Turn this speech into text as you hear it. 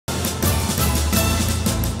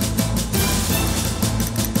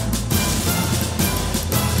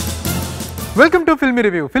Welcome to Filmy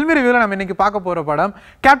Review. Filmy Review la நம்ம இன்னைக்கு பார்க்க போற படம்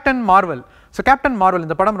captain Marvel. So captain Marvel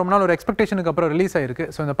இந்த படம் ரொம்ப நாள் ஒரு எக்ஸ்பெக்டேஷனுக்கு அப்புறம் ரிலீஸ் ஆயிருக்கு.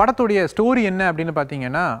 ஸோ இந்த படத்துடைய ஸ்டோரி என்ன அப்படின்னு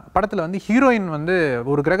பார்த்தீங்கன்னா, படத்தில் வந்து ஹீரோயின் வந்து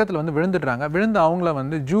ஒரு கிரகத்தில் வந்து விழுந்துடுறாங்க. விழுந்து அவங்கள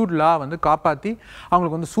வந்து ஜூட் லா வந்து காப்பாற்றி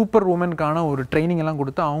அவங்களுக்கு வந்து சூப்பர் உமனுக்கான ஒரு ட்ரைனிங் எல்லாம்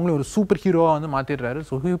கொடுத்து அவங்கள ஒரு சூப்பர் ஹீரோவாக வந்து மாற்றிடுறாரு.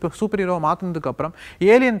 ஸோ சூப்பர் ஹீரோவை மாற்றினதுக்கப்புறம்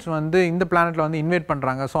ஏலியன்ஸ் வந்து இந்த பிளானெட்டில் வந்து இன்வைட்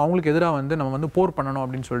பண்ணுறாங்க. ஸோ அவங்களுக்கு எதிராக வந்து நம்ம வந்து போர் பண்ணணும்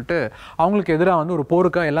அப்படின்னு சொல்லிட்டு அவங்களுக்கு எதிராக வந்து ஒரு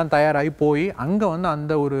போருக்காக எல்லாம் தயாராகி போய் அங்கே வந்து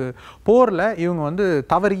அந்த ஒரு போரில் இவங்க வந்து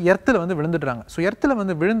தவறி எர்த்தில் வந்து விழுந்துடுறாங்க. ஸோ எர்த்தில்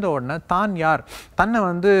வந்து விழுந்த உடனே தான் யார், தன்னை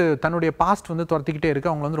வந்து தன்னுடைய பாஸ்ட் வந்து துரத்திக்கிட்டே இருக்கு,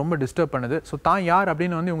 அவங்க வந்து ரொம்ப டிஸ்டர்ப் பண்ணுது. ஸோ தான் யார்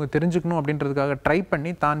அப்படின்னு வந்து இவங்க தெரிஞ்சுக்கணும் அப்படின்றதுக்காக ட்ரை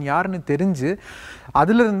பண்ணி தான் யாருன்னு தெரிஞ்சு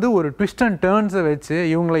அதுலேருந்து ஒரு ட்விஸ்ட் அண்ட் டேர்ன்ஸை வச்சு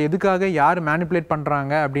இவங்களை எதுக்காக யார் மேனிப்புலேட்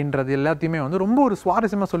பண்ணுறாங்க அப்படின்றது எல்லாத்தையுமே வந்து ரொம்ப ஒரு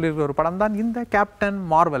சுவாரஸ்யமாக சொல்லியிருக்கிற ஒரு படம் தான் இந்த captain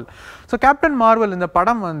Marvel. So captain Marvel இந்த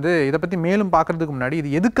படம் வந்து இதை பற்றி மேலும் பார்க்குறதுக்கு முன்னாடி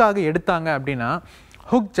இது எதுக்காக எடுத்தாங்க அப்படின்னா,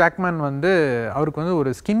 ஹுக் ஜாக்மேன் வந்து அவருக்கு வந்து ஒரு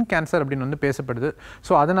ஸ்கின் கேன்சர் அப்படின்னு வந்து பேசப்படுது.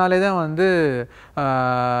 ஸோ அதனாலே தான் வந்து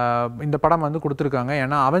இந்த படம் வந்து கொடுத்துருக்காங்க.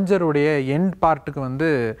 ஏன்னா அவெஞ்சருடைய எண்ட் பார்ட்டுக்கு வந்து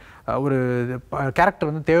ஒரு கேரக்டர்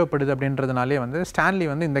வந்து தேவைப்படுது அப்படின்றதுனாலே வந்து ஸ்டான்லி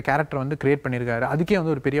வந்து இந்த கேரக்டர் வந்து கிரியேட் பண்ணியிருக்காரு. அதுக்கே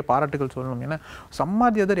வந்து ஒரு பெரிய பாராட்டுகள் சொல்லணும். ஏன்னா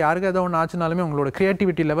சம்மாதி அதர் யாருக்கு ஏதோ ஒன்று ஆச்சுனாலுமே உங்களோட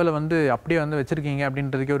க்ரியேட்டிவிட்டி லெவலை வந்து அப்படியே வந்து வச்சுருக்கீங்க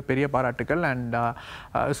அப்படின்றதுக்கே ஒரு பெரிய பாராட்டுகள். அண்ட்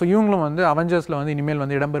ஸோ இவங்களும் வந்து அவெஞ்சர்ஸில் வந்து இனிமேல்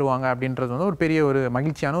வந்து இடம்பெறுவாங்க அப்படின்றது வந்து ஒரு பெரிய ஒரு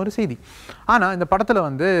மகிழ்ச்சியான ஒரு செய்தி. ஆனால் இந்த படத்தில்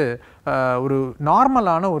வந்து ஒரு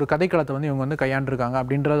நார்மலான ஒரு கதைக்களத்தை வந்து இவங்க வந்து கையாண்டிருக்காங்க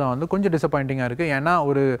அப்படின்றத வந்து கொஞ்சம் டிசப்பாயிண்டிங்காக இருக்குது. ஏன்னா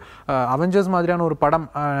ஒரு அவெஞ்சர்ஸ் மாதிரியான ஒரு படம்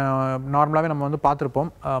நார்மலாகவே நம்ம வந்து பார்த்துருப்போம்.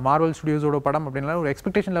 மார்வல் ஸ்டுடியோஸோட படம் அப்படின்னா ஒரு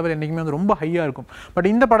எக்ஸ்பெக்டேஷன் லெவல் என்றைக்குமே வந்து ரொம்ப ஹையாக இருக்கும். பட்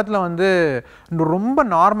இந்த படத்தில் வந்து ரொம்ப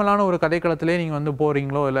நார்மலான ஒரு கதைக்களத்திலே நீங்கள் வந்து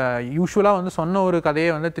போகிறீங்களோ இல்லை யூஸ்வலாக வந்து சொன்ன ஒரு கதையை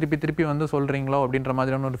வந்து திருப்பி வந்து சொல்கிறீங்களோ அப்படின்ற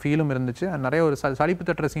மாதிரியான ஒரு ஃபீலும் இருந்துச்சு. நிறைய ஒரு சலிப்பு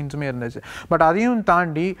தட்டுற சீன்ஸுமே இருந்துச்சு. பட் அதையும்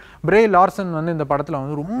தாண்டி ப்ரே லார்சன் வந்து இந்த படத்தில்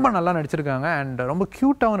வந்து ரொம்ப நல்லா நடிச்சிருக்காங்க அண்ட் ரொம்ப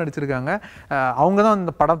க்யூட்டாகவும் நடிச்சிருக்காங்க. அவங்க தான்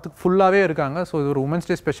இந்த படத்துக்கு ஃபுல்லாகவே இருக்காங்க. ஸோ இது ஒரு உமன்ஸ்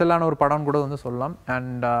டே ஸ்பெஷலான ஒரு படம் கூட வந்து சொல்லலாம்.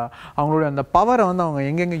 அண்ட் அவங்களுடைய அந்த பவரை வந்து அவங்க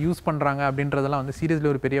எங்கெங்கே யூஸ் பண்ணுறாங்க அப்படின்றதெல்லாம் வந்து சீரியஸ்லி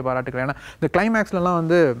ஒரு பெரிய பாராட்டுகள். ஏன்னா இந்த கிளைமேக்ஸ்லாம்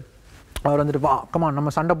வந்து அவர் வந்துட்டு வா கமா நம்ம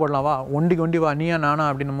சண்டை போடலாம், வா ஒண்டி வா நீயா நானா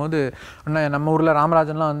அப்படின்னும் போது நம்ம ஊரில்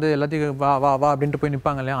ராமராஜன்லாம் வந்து எல்லாத்தையும் வா வா வா அப்படின்ட்டு போய்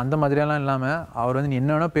நிற்பாங்க இல்லையா, அந்த மாதிரியெல்லாம் இல்லாமல் அவர் வந்து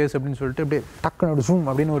என்ன வேணால் பேசு அப்படின்னு சொல்லிட்டு அப்படியே டக்குன்னு ஒரு ஜூம்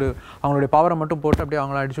அப்படின்னு ஒரு அவங்களுடைய பவரை மட்டும் போட்டு அப்படியே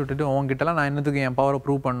அவங்கள அடிச்சு விட்டுட்டு அவங்ககிட்டலாம் நான் என்னத்துக்கு என் பவரை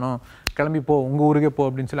ப்ரூவ் பண்ணணும், கிளம்பி போ உங்கள் ஊருக்கே போ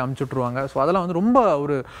அப்படின்னு சொல்லி அமுச்சு விட்ருவாங்க. ஸோ அதெல்லாம் வந்து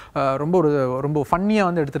ரொம்ப ஃபன்னியாக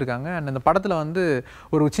வந்து எடுத்திருக்காங்க. அண்ட் அந்த படத்தில் வந்து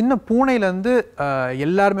ஒரு சின்ன பூனையிலேருந்து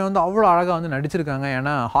எல்லாருமே வந்து அவ்வளோ அழகாக வந்து நடிச்சிருக்காங்க.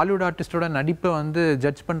 ஏன்னா ஹாலிவுட் ஆர்டிஸ்டோட நடிப்பை வந்து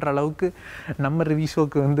ஜட்ஜ் பண்ணுற அளவுக்கு நம்ம ரிவ்யூ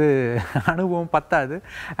ஷோக்கு வந்து அனுபவம் பத்தாது.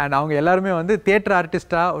 அண்ட் அவங்க எல்லாருமே வந்து தியேட்டர்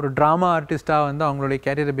ஆர்டிஸ்ட்டாக ஒரு ட்ராமா ஆர்டிஸ்ட்டாக வந்து அவங்களுடைய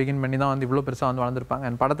கேரியரை பிகின் பண்ணி தான் வந்து இவ்வளோ பெருசாக வந்து வளர்ந்துருப்பாங்க.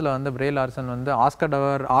 அண்ட் படத்தில் வந்து ப்ரே லார்சன் வந்து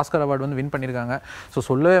ஆஸ்கர் அவார்டு வந்து வின் பண்ணியிருக்காங்க. ஸோ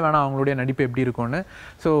சொல்லவே வேணாம் அவங்களுடைய நடிப்பு எப்படி இருக்கும்னு.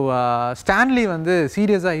 ஸோ ஸ்டான்லி வந்து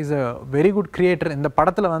சீரியஸாக is a very good creator. இந்த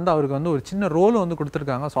படத்தில் வந்து அவருக்கு வந்து ஒரு சின்ன ரோல் வந்து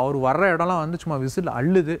கொடுத்துருக்காங்க. ஸோ அவர் வர்ற இடம்லாம் வந்து சும்மா விசில்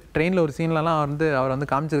அள்ளுது. ட்ரெயினில் ஒரு சீன்லலாம் வந்து அவர் வந்து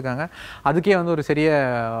காமிச்சிருக்காங்க. அதுக்கே வந்து ஒரு பெரிய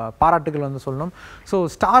பாராட்டுகள் வந்து சொல்லணும். ஸோ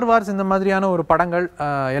ஸ்டார் வார்ஸ் இந்த மாதிரியான ஒரு படங்கள்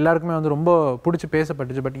எல்லாருக்குமே வந்து ரொம்ப பிடிச்சி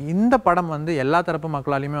பேசப்பட்டுச்சு. பட் இந்த படம் வந்து எல்லா தரப்பு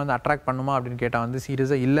மக்களாலையுமே வந்து அட்ராக்ட் பண்ணுமா அப்படின்னு கேட்டால் வந்து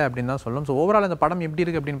சீரியஸாக இல்லை அப்படின்னு தான் சொல்லணும். ஸோ ஓவரால் இந்த படம் எப்படி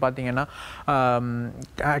இருக்குது அப்படின்னு பார்த்தீங்கன்னா,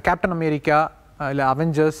 கேப்டன் அமெரிக்கா இல்லை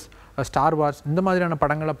அவெஞ்சர்ஸ், ஸ்டார் வார்ஸ் இந்த மாதிரியான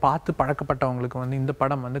படங்களை பார்த்து பழக்கப்பட்டவங்களுக்கு வந்து இந்த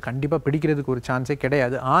படம் வந்து கண்டிப்பாக பிடிக்கிறதுக்கு ஒரு சான்ஸே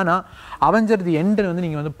கிடையாது. ஆனால் அவெஞ்சர் தி எண்டு வந்து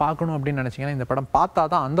நீங்கள் வந்து பார்க்கணும் அப்படின்னு நினச்சிங்கன்னா இந்த படம் பார்த்தா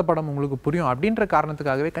தான் அந்த படம் உங்களுக்கு புரியும். அப்படின்ற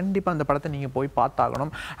காரணத்துக்காகவே கண்டிப்பாக அந்த படத்தை நீங்கள் போய்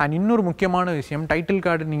பார்த்தாகணும். அண்ட் இன்னொரு முக்கியமான விஷயம், டைட்டில்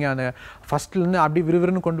கார்டு நீங்கள் அந்த ஃபஸ்ட்லேருந்து அப்படி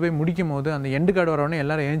விறுவிறுன்னு கொண்டு போய் முடிக்கும் போது அந்த எண்டு கார்டு வரவொடனே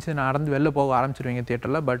எல்லாரும் எழுந்து நடந்து வெளில போக ஆரம்பிச்சிருவீங்க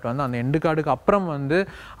தியேட்டரில். பட் வந்து அந்த எண்டு கார்டுக்கு அப்புறம் வந்து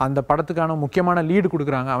அந்த படத்துக்கான முக்கியமான லீடு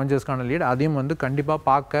கொடுக்குறாங்க, அவெஞ்சர்ஸ்க்கான லீடு. அதையும் வந்து கண்டிப்பாக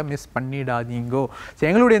பார்க்க மிஸ் பண்ணிடாதீங்கோ. ஸோ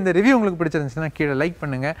எங்களுடைய இந்த ரிவ்யூ உங்களுக்கு பிடிச்சிருந்துச்சுன்னா கீழே லைக்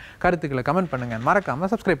பண்ணுங்கள், கருத்துக்களை கமெண்ட் பண்ணுங்கள், மறக்காமல்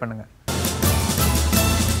சப்ஸ்கிரைப் பண்ணுங்கள்.